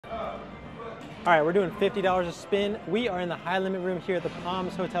All right, we're doing $50 a spin. We are in the high limit room here at the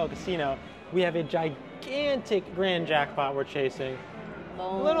Palms Hotel Casino. We have a gigantic grand jackpot we're chasing.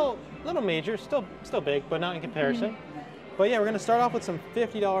 Little major, still big, but not in comparison. But yeah, we're gonna start off with some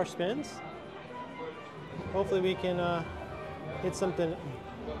 $50 spins. Hopefully we can hit something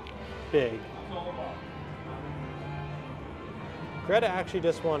big. Greta actually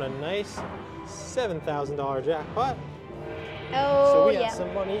just won a nice $7,000 jackpot. Oh, so we have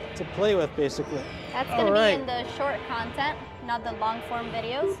some money to play with, basically. That's going to be in the short content, not the long form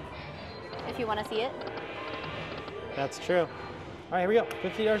videos, if you want to see it. That's true. All right, here we go.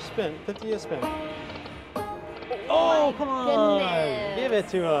 $50 spin. 50 a spin. Oh, come on. Goodness. Give it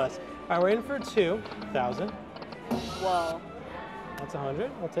to us. All right, we're in for 2,000. Whoa. That's 100.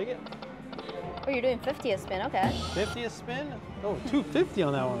 I'll take it. Oh, you're doing 50 a spin. Okay. 50 a spin. Oh, 250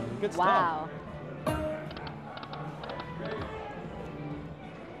 on that one. Good stuff. Wow.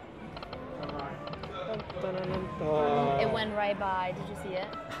 It went right by. Did you see it?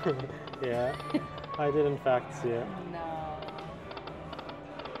 Yeah, I did in fact see it. No.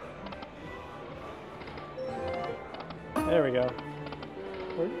 There we go.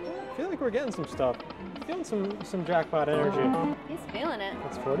 I feel like we're getting some stuff. Feeling some jackpot energy. He's feeling it.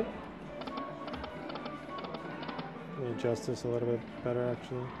 That's 40. Let me adjust this a little bit better,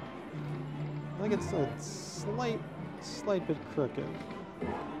 actually. I think it's a slight bit crooked.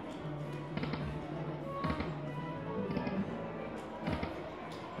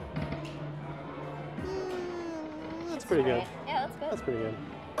 That's pretty good. Yeah, that's good. That's pretty good.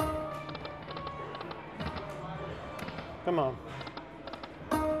 Come on.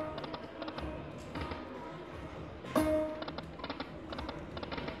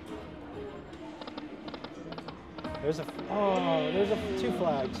 There's two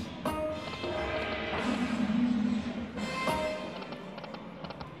flags.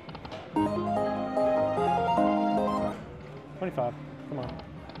 $25. Come on.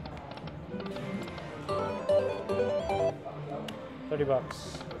 $30.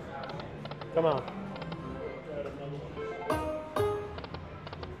 Come on.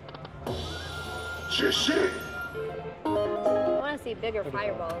 I want to see bigger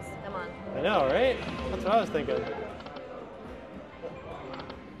fireballs. Come on. I know, right? That's what I was thinking.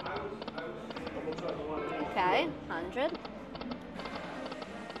 Okay, 100.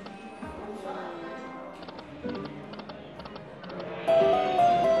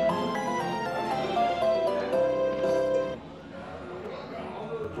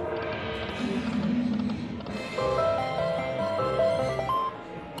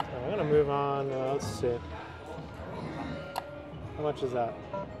 I'm gonna move on. Let's see. How much is that?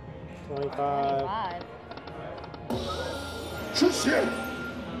 25. 25.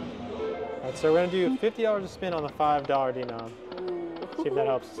 Alright, so we're gonna do $50 a spin on the $5 denom. See if that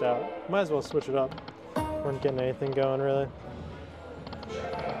helps us out. Might as well switch it up. Weren't getting anything going really.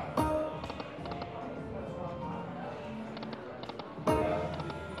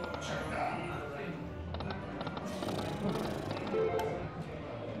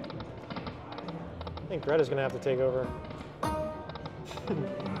 I think Greta's gonna have to take over.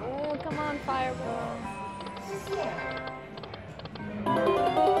 Oh, come on, fireball.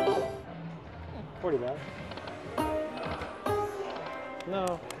 40 back.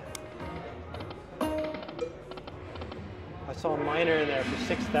 No. I saw a minor in there for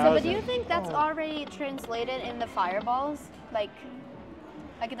 6,000. So, but do you think that's already translated in the fireballs? Like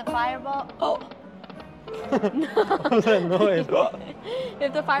in the fireball? Oh. What was that noise?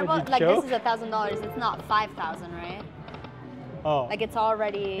 If the fireball, Did you like choke? this is $1,000, it's not 5,000, right? Oh. Like it's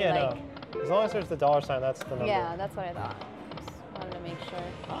already Yeah, no. As long as there's the dollar sign, that's the number. Yeah, that's what I thought. Just wanted to make sure.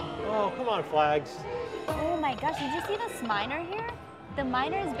 Oh, come on, flags. Oh my gosh, did you see this minor here? The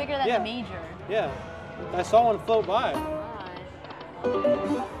minor is bigger than Yeah. the major. Yeah. I saw one float by. God.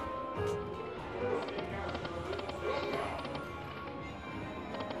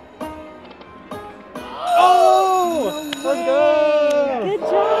 Oh! Let's go! Good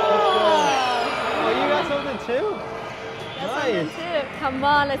job! Oh, you got something too? That's Nice. something too. Come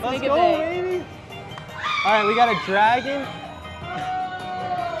on, let's Let's make it go, big. baby. All right, we got a dragon.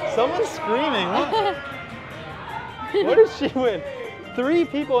 Someone's screaming. What did she win? 3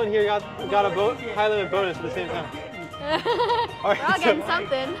 people in here got a high limit bonus at the same time. We're all getting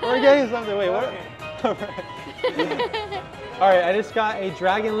something. We're getting something. Wait, what? All right, I just got a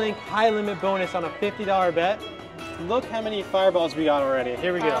Dragon Link high limit bonus on a $50 bet. Look how many fireballs we got already.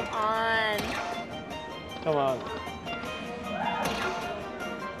 Here we go. Come on. Come on.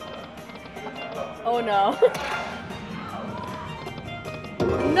 Oh no.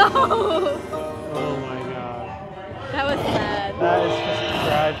 No! Oh my god. That was sad. That is just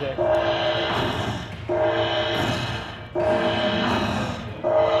tragic.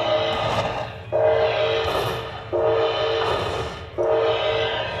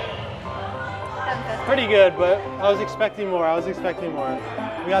 good, but I was expecting more.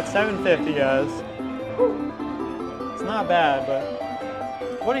 We got 750, guys. It's not bad, but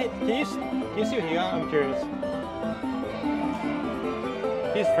what do you, can you see what he got? I'm curious.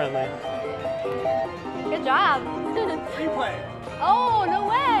 He's friendly. Good job. Free play. Oh, no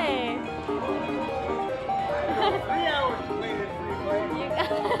way. 3 hours to play this free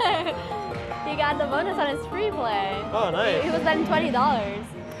play. He got the bonus on his free play. Oh, nice. He was betting $20.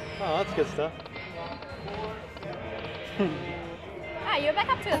 Oh, that's good stuff. Ah, you're back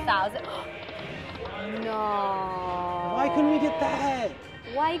up to 1,000. No. Why couldn't we get that?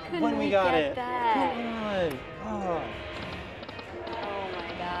 Why couldn't When we got get it. that? Come on. Oh. Oh my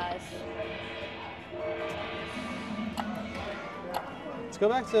gosh. Let's go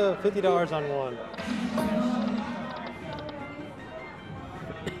back to $50 on one.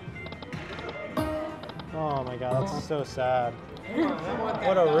 Oh my God, that's so sad.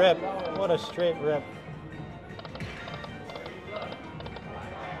 What a rip. What a straight rip.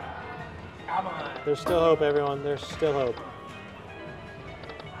 Come on. There's still hope, everyone. There's still hope.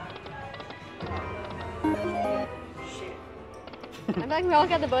 I feel like we all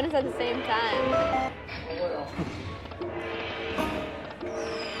got the bonus at the same time.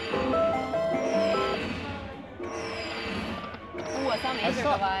 Ooh, I saw a major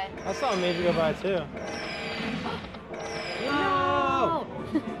go by. I saw a major go by too. No!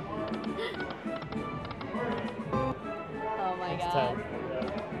 Oh my It's god.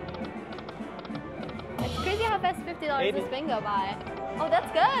 10. It's crazy how fast $50 80. this spin go by. Oh,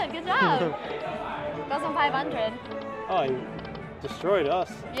 that's good. Good job. 1,500. Oh, you destroyed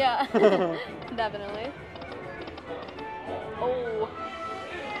us. Yeah, definitely. Oh.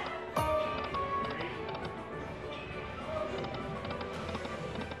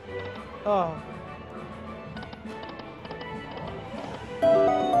 Oh.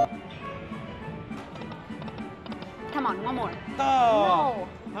 Come on, one more. Oh.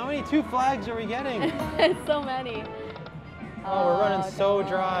 How many 2 flags are we getting? It's so many. Oh, we're running so come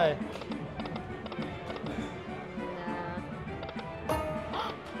on. dry.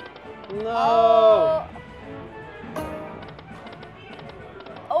 Nah. No.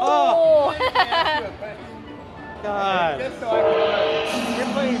 Oh. Oh. God. Just so I can learn.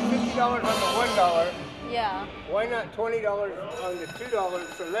 You're playing $50 on the $1. Yeah. Why not $20 on the $2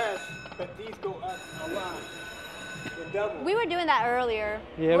 for less, but these go up a lot? The double. We were doing that earlier.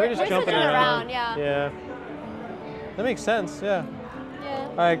 Yeah, we're just jumping switching around. Yeah. Yeah. That makes sense, yeah. Yeah.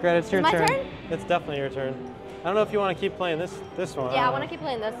 All right, Greta, it's your My turn. turn? It's definitely your turn. I don't know if you want to keep playing this one. Yeah, I want to keep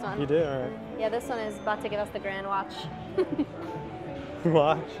playing this one. You do? All right. Yeah, this one is about to give us the grand watch.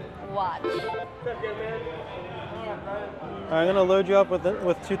 Watch. Watch. What's up, young man? All right, I'm going to load you up with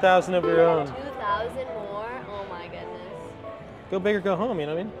 2,000 of your own. 2,000 more? Oh my goodness. Go big or go home, you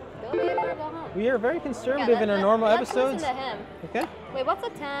know what I mean? Go big or go home. We are very conservative in our normal let's episodes. Listen to him. Okay? Wait, what's a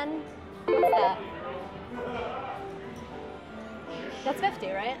 10? What's that? That's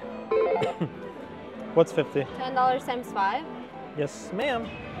 50, right? What's 50? $10 times 5? Yes, ma'am.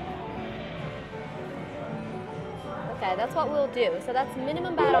 Okay, that's what we'll do. So that's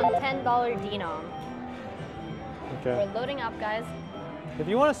minimum bet on $10 denom. Okay. We're loading up, guys. If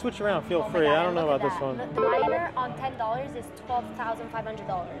you want to switch around, feel Oh my free. God, I don't know look about at this one. that. The minor on $10 is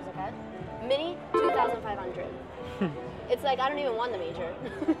 $12,500, okay? Mini, $2,500. It's like I don't even want the major.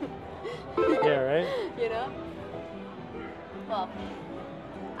 Yeah, right? You know? Well,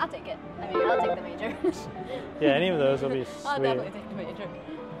 I'll take it. I mean, I'll take the major. Yeah, any of those will be sweet. I'll definitely take the major.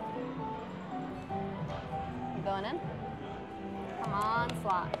 You going in? Come on,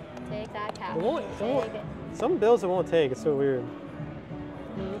 slot. Take that cash. It won't, Take it. some bills it won't take. It's so weird.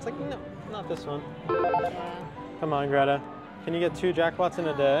 It's like, no, not this one. Yeah. Come on, Greta. Can you get 2 jackpots in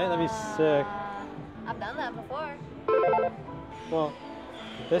a day? That'd be sick. I've done that before. Well,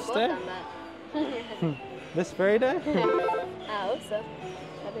 this We've day? both done that. This very day? I hope so.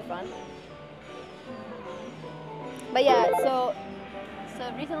 That'd be fun. But yeah, so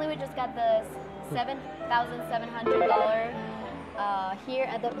recently we just got the $7,700 here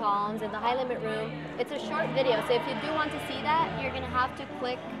at the Palms in the high limit room. It's a short video, so if you do want to see that, you're gonna have to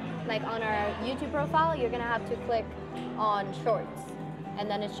click, like on our YouTube profile, you're gonna have to click on shorts, and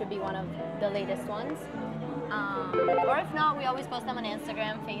then it should be one of the latest ones. Or if not, we always post them on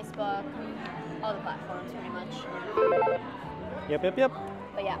Instagram, Facebook, all the platforms pretty much. Yep.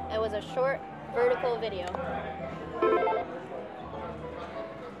 But yeah, it was a short vertical video.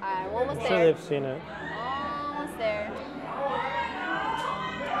 Alright, we're almost I'm sure there. they've seen it. Almost there.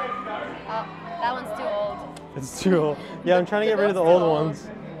 Oh, that one's too old. It's too old. Yeah, I'm trying to get rid of the old ones.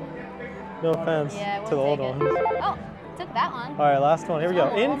 No offense Yeah, to the old ones. Oh, took that one. All right, last one. Here we go.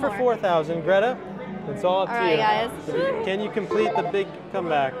 One In more, for one more. 4,000. Greta, It's all up to Alright, you. guys. Can you complete the big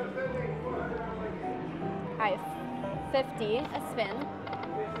comeback? Alright, 50 a spin.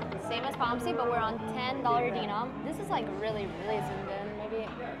 Same as Pompsie, but we're on $10 denom. This is like really, really zoomed in. Maybe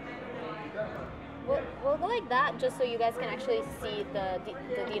we'll go like that just so you guys can actually see the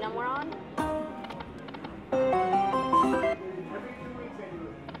denom we're on.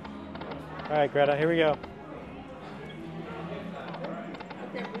 All right, Greta, here we go.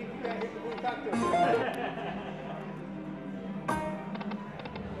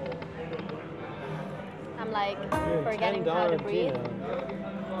 I'm like Dude, forgetting how to breathe.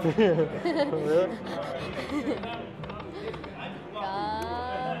 Really?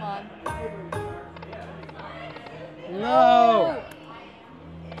 Come on. No!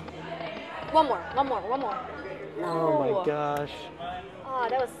 One more. No. Oh my gosh. Oh,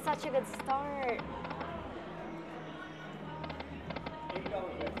 that was such a good start.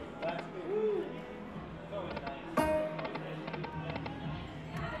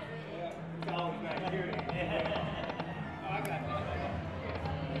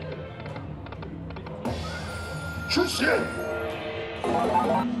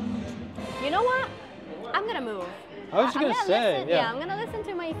 You know what? I'm gonna move. I was just gonna say, listen, yeah. I'm gonna listen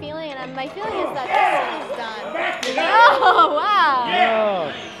to my feeling, and my feeling is that this is done. Oh wow!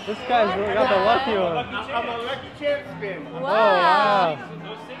 Oh, this guy's got the lucky one. I'm a lucky chance spin. Oh, Wow! wow.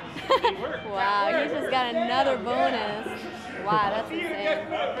 Wow, he just got another bonus. Wow, that's insane.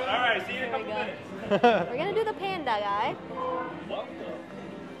 All right, see you in a Here we couple go. minutes. We're gonna do the panda guy.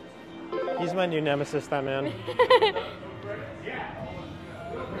 He's my new nemesis, that man.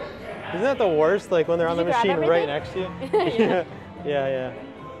 Isn't that the worst? Like when they're on the Did you grab machine right everything? next to you? Yeah.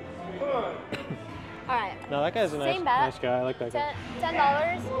 All right. No, that guy's a nice, Same bet. nice guy. I like that guy.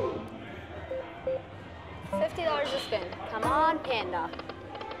 $10. $50 a spin. Come on, panda.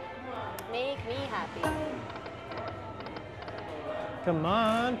 Make me happy. Come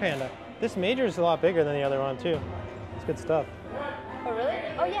on, Panda. This major is a lot bigger than the other one too. It's good stuff. Oh really?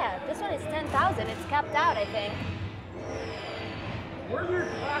 Oh yeah, this one is 10,000. It's capped out, I think. Where are your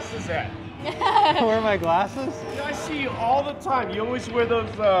glasses at? Where are my glasses? Yeah, I see you all the time. You always wear those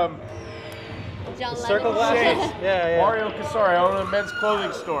John Circle Lennon. glasses? shades. Yeah. Mario Casari. I own a men's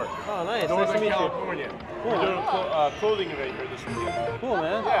clothing store. Oh, nice. Nice to Northern meet you. California. Cool. We're doing a clothing event here this weekend. Cool,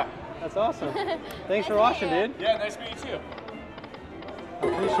 man. Yeah. That's awesome. Thanks for to watching, meet you. dude. Yeah, nice to meet you too. I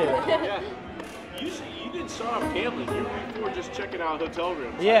appreciate it. Yeah. You didn't start off gambling. You were before just checking out hotel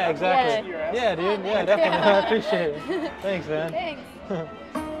rooms. Yeah, exactly. Yeah. Yeah, dude. Yeah, definitely. I appreciate it. Thanks, man. Thanks. Oh,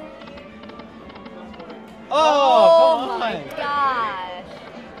 Oh come my on. gosh.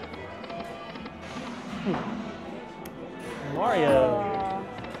 Mario. Oh.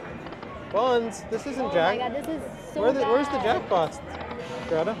 Buns, this isn't Oh my Jack. god, this is so Where's the bad. jackpots,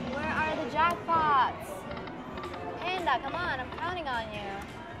 Greta? Where are the jackpots? Panda, come on, I'm counting on you.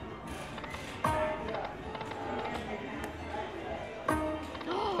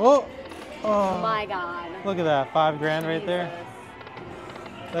 Oh, Oh my god. look at that, $5 right there. Jesus.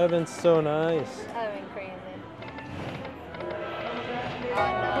 That'd have been so nice. That would have been crazy.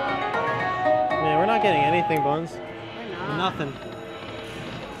 Oh Man, we're not getting anything, Buns. no. We're not. Nothing.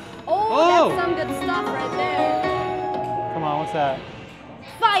 Oh, that's some good stuff right there. Come on, what's that?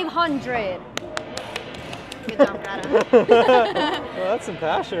 500. Good job, Greta. Well, that's some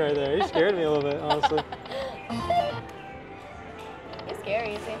passion right there. You scared me a little bit, honestly. You're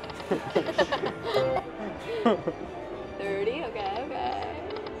scary, you see. 30, okay.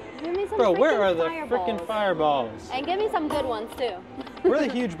 Give me some Bro, where freaking are the fireballs. freaking fireballs? And give me some good ones too. Where are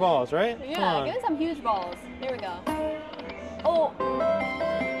the huge balls, right? Come Yeah, on. give me some huge balls. Here we go. Oh.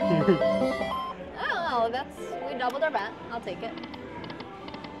 Oh, we doubled our bet. I'll take it.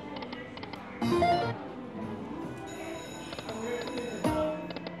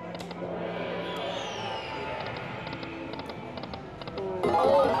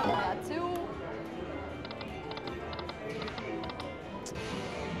 Oh, got two.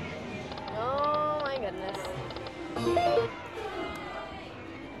 Oh my goodness.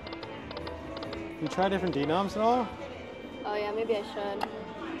 You try different denoms at all? Oh yeah, maybe I should.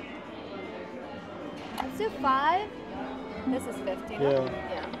 Let's do 5. This is 50. No?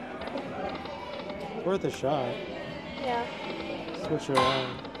 Yeah. Worth a shot. Yeah. Switch it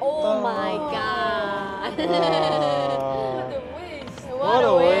around. Oh my god. Oh, What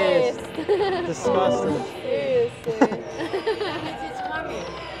a waste. disgusting. Seriously. It's coming.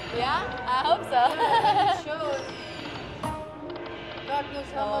 Yeah, I hope so. Sure. God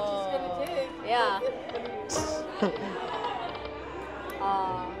knows how much it's gonna take. Yeah.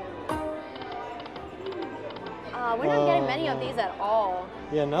 We're not getting many of these at all.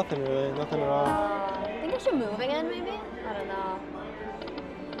 Yeah, nothing really. Nothing at all. I think I should move again, maybe? I don't know.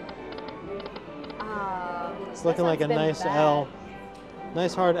 It's looking like a nice L.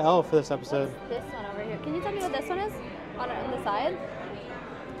 Nice hard L for this episode. What's this one over here? Can you tell me what this one is? On the side?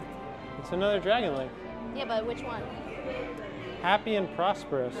 It's another dragon link. Yeah, but which one? Happy and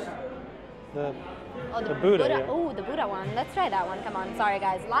prosperous. The Oh, the Buddha. Yeah. Oh, the Buddha one. Let's try that one. Come on. Sorry,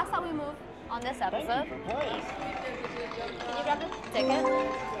 guys. Last time we moved on this episode. Can you grab the ticket?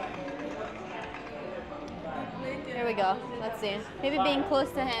 Here we go. Let's see. Maybe being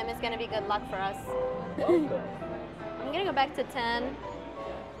close to him is going to be good luck for us. I'm going to go back to 10.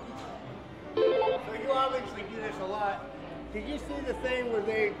 So you obviously do this a lot. Did you see the thing where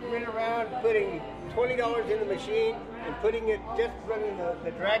they went around putting $20 in the machine and putting it, just running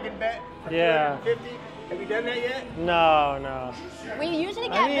the dragon bet for Yeah. $250? Have you done that yet? No, no. We usually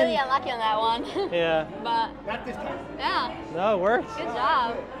get really unlucky on that one. Yeah. But, Not this time. yeah. No, it works. Good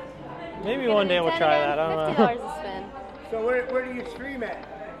job. Maybe one day we'll try that. I don't know. $50 a spin. So where do you stream at?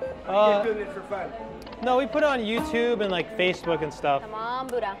 Or you just doing this for fun? No, we put it on YouTube and like Facebook and stuff. Come on,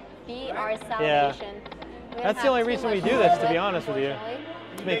 Buddha. Be our salvation. We That's don't the only have too reason we much do this, to be it, honest with you. unfortunately.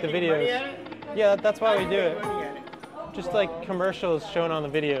 To make the Making money videos. at it? Yeah, that's why we do it. Making money at it. Just like commercials shown on the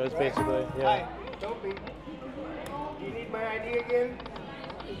videos, basically. Hi, Yeah. don't be. Do you need my ID again?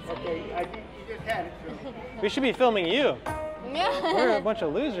 Okay, you just had it. So. We should be filming you. We're a Yeah. bunch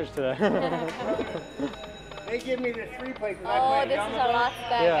of losers today. They give me this free play because I Oh, play this is Domino. our last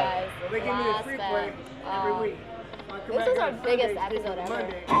bet, Yeah. guys. So they give me this Last free bet. play every Oh. week. So I come This back is our on biggest Sunday, episode ever.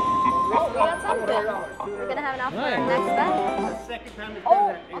 Monday. Oh, we got something. $200. We're gonna have enough for Nice. our next bet. The second time it's done Oh,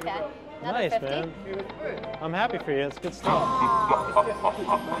 that in a okay. row. Another Nice, 50. man. It was good. I'm happy for you. It's good stuff.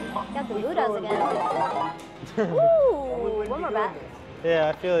 Got the Buddhas again. Ooh, one more bet. Yeah,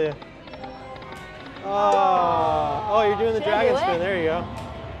 I feel you. Oh, you're doing the Should I dragon do it? spin. There you go.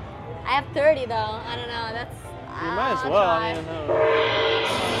 I have 30 though. I don't know. That's. You might as I'll well. try. I mean, no.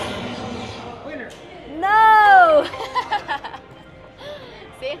 Winner. No!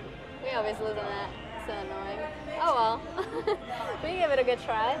 See? We always lose on that. So annoying. Oh well. We gave it a good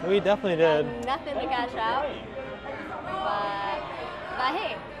try. We definitely did. Nothing to cash out. But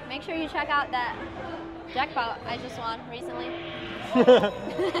hey, make sure you check out that jackpot I just won recently.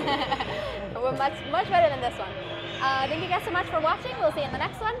 We're much better than this one. Thank you guys so much for watching. We'll see you in the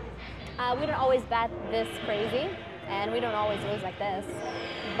next one. We don't always bet this crazy, and we don't always lose like this.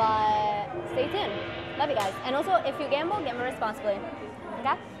 But stay tuned. Love you guys. And also, if you gamble responsibly.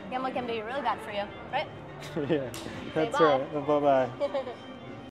 Okay? Gambling can be really bad for you, right? Yeah, that's bye. right. Bye-bye.